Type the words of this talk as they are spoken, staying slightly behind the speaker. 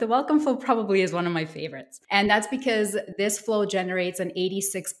The welcome flow probably is one of my favorites. And that's because this flow generates an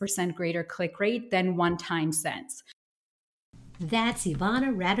 86% greater click rate than one-time sends. That's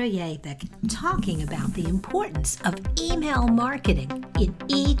Ivana Radojevic talking about the importance of email marketing in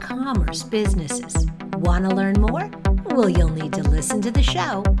e-commerce businesses. Want to learn more? Well, you'll need to listen to the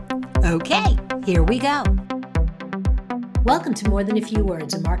show. Okay, here we go. Welcome to More Than a Few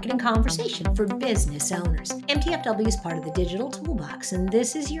Words, a marketing conversation for business owners. MTFW is part of the Digital Toolbox, and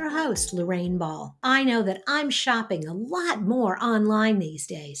this is your host, Lorraine Ball. I know that I'm shopping a lot more online these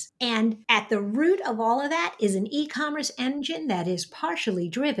days, and at the root of all of that is an e-commerce engine that is partially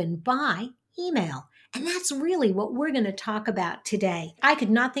driven by email. And that's really what we're going to talk about today. I could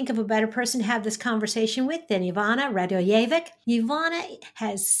not think of a better person to have this conversation with than Ivana Radojevic. Ivana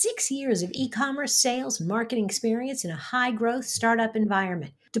has 6 years of e-commerce sales and marketing experience in a high-growth startup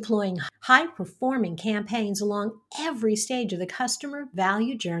environment, deploying high-performing campaigns along every stage of the customer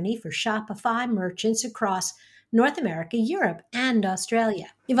value journey for Shopify merchants across North America, Europe, and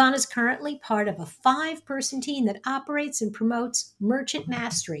Australia. Ivana is currently part of a 5-person team that operates and promotes Merchant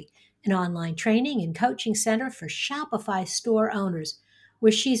Mastery, an online training and coaching center for Shopify store owners,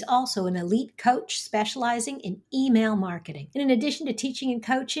 where she's also an elite coach specializing in email marketing. And in addition to teaching and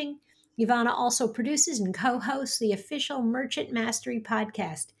coaching, Ivana also produces and co-hosts the official Merchant Mastery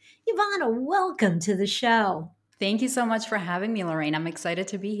podcast. Ivana, welcome to the show. Thank you so much for having me, Lorraine. I'm excited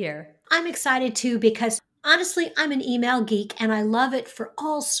to be here. I'm excited too because honestly, I'm an email geek and I love it for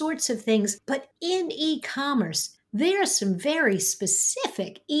all sorts of things. But in e-commerce, there are some very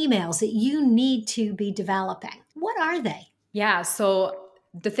specific emails that you need to be developing. What are they? Yeah, so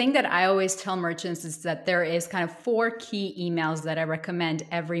the thing that I always tell merchants is that there is kind of 4 key emails that I recommend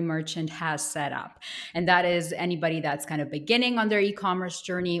every merchant has set up. And that is anybody that's kind of beginning on their e-commerce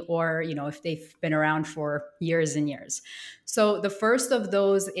journey or, if they've been around for years and years. So the first of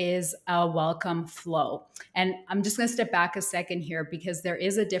those is a welcome flow. And I'm just going to step back a second here because there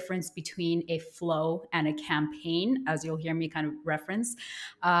is a difference between a flow and a campaign, as you'll hear me kind of reference.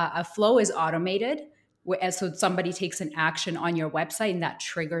 A flow is automated. So somebody takes an action on your website and that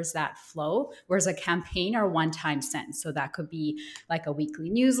triggers that flow, whereas a campaign are one-time send. So that could be like a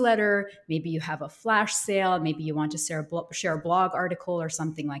weekly newsletter. Maybe you have a flash sale. Maybe you want to share a blog article or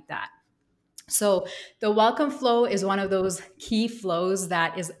something like that. So the welcome flow is one of those key flows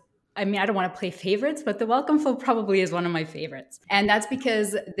that is, I don't want to play favorites, but the welcome flow probably is one of my favorites. And that's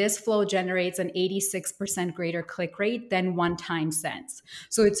because this flow generates an 86% greater click rate than one-time sends.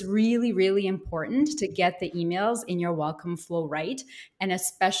 So it's really, really important to get the emails in your welcome flow right, and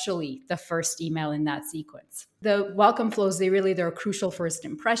especially the first email in that sequence. The welcome flows, they're a crucial first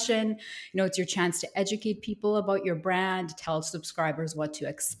impression. It's your chance to educate people about your brand, tell subscribers what to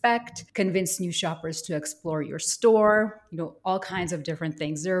expect, convince new shoppers to explore your store, all kinds of different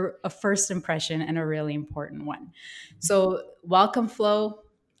things. They're a first impression and a really important one. So welcome flow,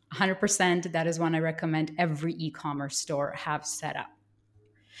 100%, that is one I recommend every e-commerce store have set up.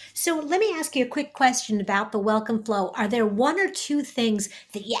 So let me ask you a quick question about the welcome flow. Are there 1 or 2 things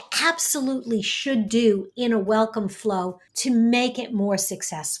that you absolutely should do in a welcome flow to make it more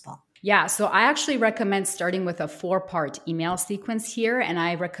successful? Yeah, so I actually recommend starting with a 4-part email sequence here, and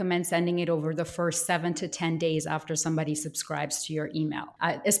I recommend sending it over the first 7 to 10 days after somebody subscribes to your email.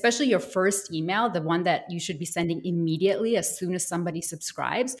 Especially your first email, the one that you should be sending immediately as soon as somebody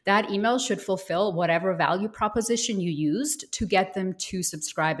subscribes, that email should fulfill whatever value proposition you used to get them to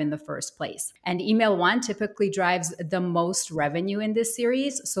subscribe in the first place. And email 1 typically drives the most revenue in this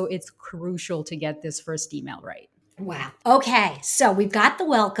series, so it's crucial to get this first email right. Wow. Okay. So we've got the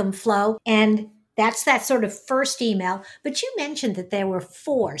welcome flow and that's that sort of first email, but you mentioned that there were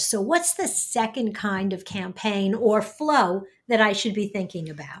 4. So what's the second kind of campaign or flow that I should be thinking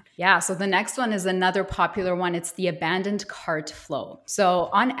about? Yeah. So the next one is another popular one. It's the abandoned cart flow. So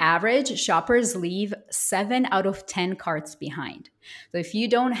on average, shoppers leave 7 out of 10 carts behind. So if you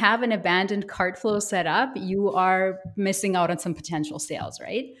don't have an abandoned cart flow set up, you are missing out on some potential sales,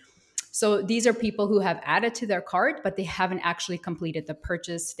 right? So these are people who have added to their cart, but they haven't actually completed the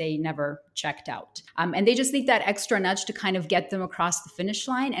purchase. They never checked out. And they just need that extra nudge to kind of get them across the finish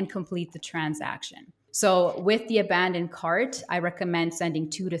line and complete the transaction. So with the abandoned cart, I recommend sending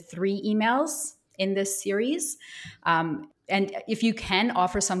 2 to 3 emails in this series. And if you can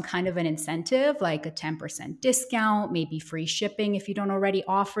offer some kind of an incentive, like a 10% discount, maybe free shipping if you don't already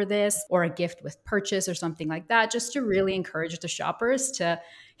offer this, or a gift with purchase or something like that, just to really encourage the shoppers to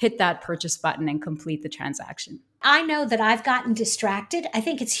hit that purchase button and complete the transaction. I know that I've gotten distracted. I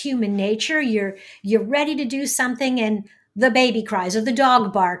think it's human nature. You're ready to do something and the baby cries or the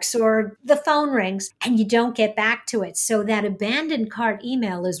dog barks or the phone rings and you don't get back to it. So that abandoned cart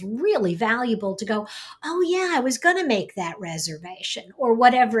email is really valuable to go, oh yeah, I was going to make that reservation or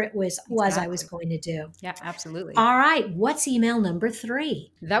whatever it was I was Exactly. going to do. Yeah, absolutely. All right. What's email number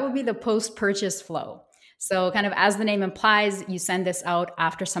 3? That would be the post-purchase flow. So, kind of as the name implies, you send this out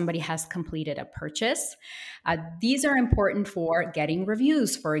after somebody has completed a purchase. These are important for getting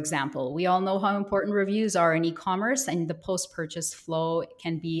reviews, for example. We all know how important reviews are in e commerce, and the post purchase flow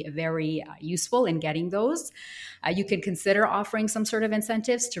can be very useful in getting those. You could consider offering some sort of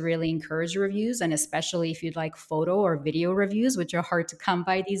incentives to really encourage reviews, and especially if you'd like photo or video reviews, which are hard to come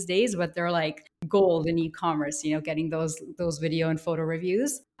by these days, but they're like gold in e-commerce, getting those video and photo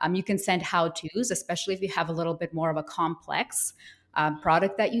reviews. You can send how-tos, especially if you have a little bit more of a complex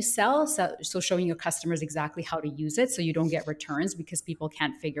product that you sell. So showing your customers exactly how to use it so you don't get returns because people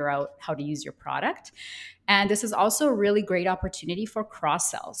can't figure out how to use your product. And this is also a really great opportunity for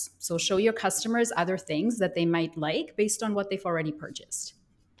cross sells. So show your customers other things that they might like based on what they've already purchased.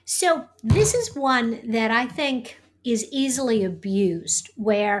 So this is one that I think is easily abused,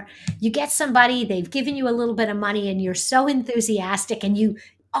 where you get somebody, they've given you a little bit of money and you're so enthusiastic and you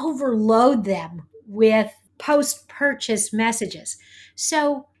overload them with post-purchase messages.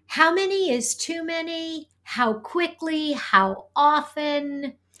 So how many is too many? How quickly? How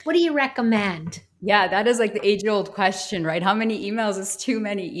often? What do you recommend? Yeah, that is like the age-old question, right? How many emails is too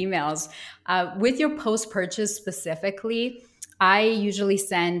many emails? With your post-purchase specifically, I usually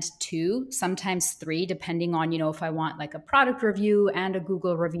send 2, sometimes 3, depending on, if I want like a product review and a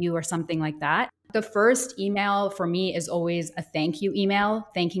Google review or something like that. The first email for me is always a thank you email,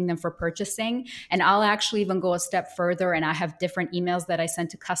 thanking them for purchasing. And I'll actually even go a step further, and I have different emails that I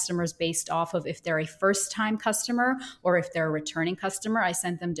send to customers based off of if they're a first-time customer or if they're a returning customer. I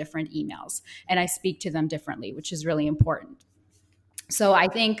send them different emails and I speak to them differently, which is really important. So I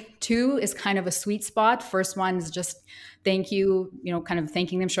think 2 is kind of a sweet spot. First one is just thank you, kind of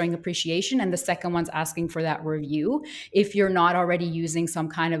thanking them, showing appreciation. And the second one's asking for that review. If you're not already using some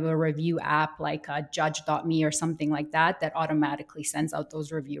kind of a review app like judge.me or something like that, that automatically sends out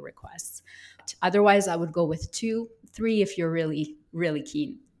those review requests. Otherwise, I would go with 2, 3 if you're really, really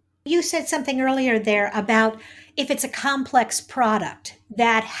keen. You said something earlier there about if it's a complex product,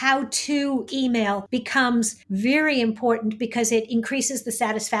 that how-to email becomes very important because it increases the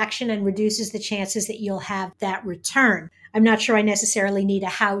satisfaction and reduces the chances that you'll have that return. I'm not sure I necessarily need a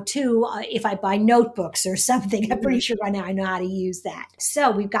how-to if I buy notebooks or something. I'm pretty sure by now I know how to use that.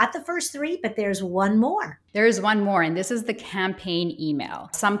 So we've got the first 3, but there's one more. There is one more, and this is the campaign email.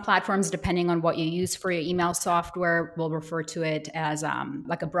 Some platforms, depending on what you use for your email software, will refer to it as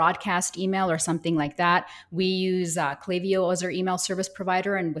like a broadcast email or something like that. We use Klaviyo as our email service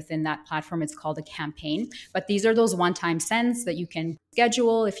provider, and within that platform, it's called a campaign. But these are those one-time sends that you can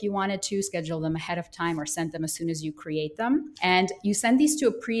schedule if you wanted to, schedule them ahead of time or send them as soon as you create them. And you send these to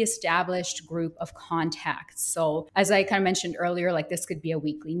a pre-established group of contacts. So as I kind of mentioned earlier, like this could be a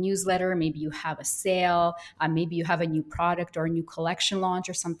weekly newsletter. Maybe you have a sale. Maybe you have a new product or a new collection launch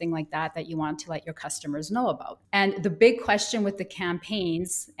or something like that you want to let your customers know about. And the big question with the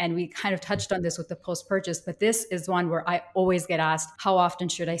campaigns, and we kind of touched on this with the post-purchase, but this is one where I always get asked, how often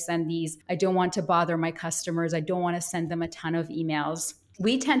should I send these? I don't want to bother my customers. I don't want to send them a ton of emails.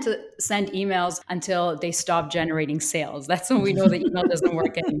 We tend to send emails until they stop generating sales. That's when we know the email doesn't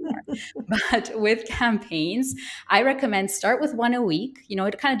work anymore. But with campaigns, I recommend start with 1 a week.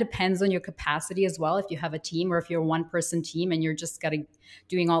 It kind of depends on your capacity as well. If you have a team or if you're a one-person team and you're just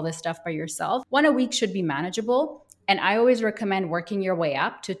doing all this stuff by yourself, 1 a week should be manageable. And I always recommend working your way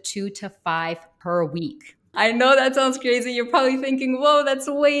up to 2 to 5 per week. I know that sounds crazy. You're probably thinking, whoa, that's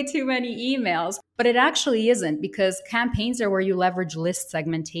way too many emails. But it actually isn't, because campaigns are where you leverage list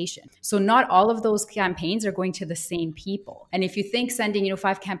segmentation. So not all of those campaigns are going to the same people. And if you think sending,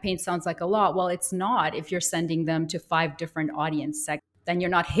 5 campaigns sounds like a lot, well, it's not if you're sending them to 5 different audience segments. Then you're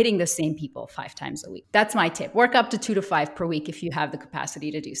not hitting the same people 5 times a week. That's my tip. Work up to 2 to 5 per week if you have the capacity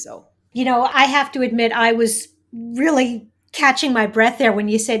to do so. I have to admit, I was really catching my breath there when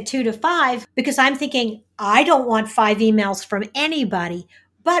you said 2 to 5, because I'm thinking, I don't want 5 emails from anybody.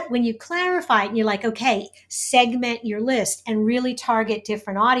 But when you clarify it and you're like, okay, segment your list and really target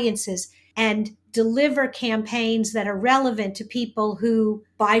different audiences and deliver campaigns that are relevant to people who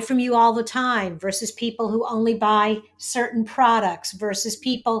buy from you all the time versus people who only buy certain products versus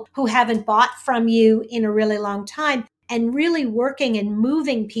people who haven't bought from you in a really long time, and really working and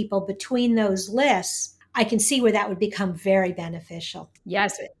moving people between those lists, I can see where that would become very beneficial.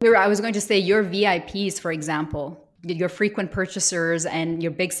 Yes. I was going to say your VIPs, for example, your frequent purchasers and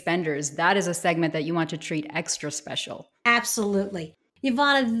your big spenders, that is a segment that you want to treat extra special. Absolutely.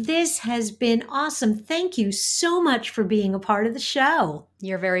 Ivana, this has been awesome. Thank you so much for being a part of the show.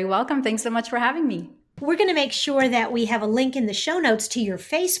 You're very welcome. Thanks so much for having me. We're going to make sure that we have a link in the show notes to your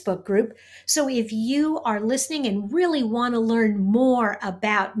Facebook group. So if you are listening and really want to learn more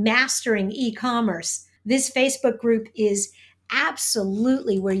about mastering e-commerce, this Facebook group is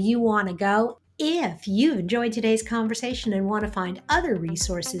absolutely where you want to go. If you've enjoyed today's conversation and want to find other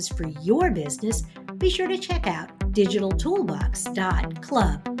resources for your business, be sure to check out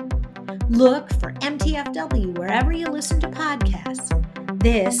digitaltoolbox.club. Look for MTFW wherever you listen to podcasts.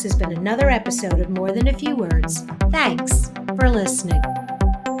 This has been another episode of More Than a Few Words. Thanks for listening.